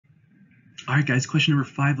All right, guys, question number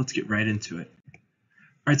 5. Let's get right into it.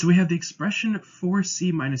 All right, so we have the expression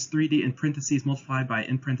 4c minus 3d in parentheses multiplied by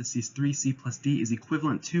in parentheses 3c plus d is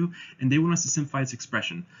equivalent to, and they want us to simplify this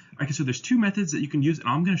expression. Okay, so there's two methods that you can use, and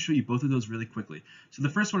I'm going to show you both of those really quickly. So the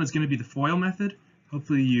first one is going to be the FOIL method.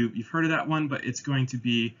 Hopefully you've heard of that one, but it's going to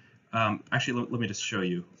be, actually, let me just show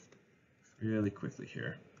you really quickly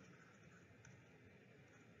here.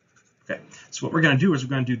 Okay, so what we're going to do is we're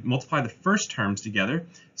going to multiply the first terms together.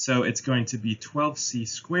 So it's going to be 12c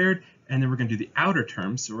squared, and then we're going to do the outer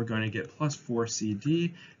terms. So we're going to get plus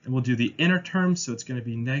 4cd, and we'll do the inner terms. So it's going to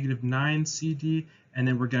be negative 9cd, and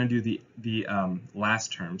then we're going to do the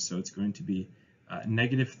last term. So it's going to be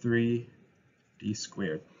negative 3d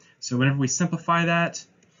squared. So whenever we simplify that,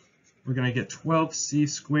 we're going to get 12c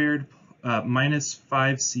squared minus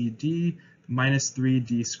 5cd minus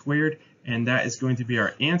 3d squared. And that is going to be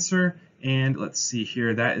our answer. And let's see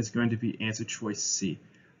here, that is going to be answer choice C.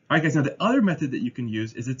 All right, guys, now the other method that you can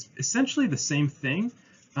use is it's essentially the same thing,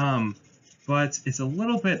 but it's a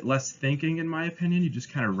little bit less thinking, in my opinion. You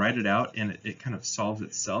just kind of write it out, and it kind of solves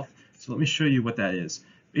itself. So let me show you what that is.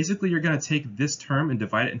 Basically, you're going to take this term and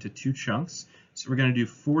divide it into two chunks. So we're going to do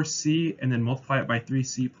 4c and then multiply it by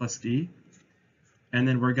 3c plus d. And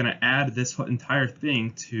then we're going to add this whole entire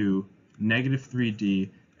thing to negative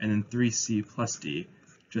 3d and then 3c plus d,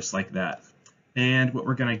 just like that. And what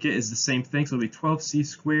we're going to get is the same thing. So it'll be 12c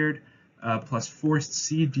squared plus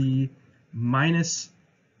 4cd minus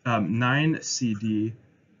 9cd,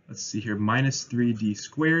 let's see here, minus 3d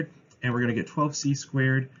squared. And we're going to get 12c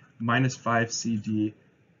squared minus 5cd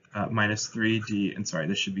minus 3d, and sorry,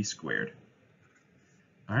 this should be squared.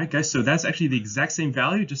 All right, guys, so that's actually the exact same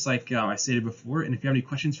value, just like I stated before. And if you have any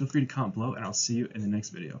questions, feel free to comment below, and I'll see you in the next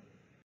video.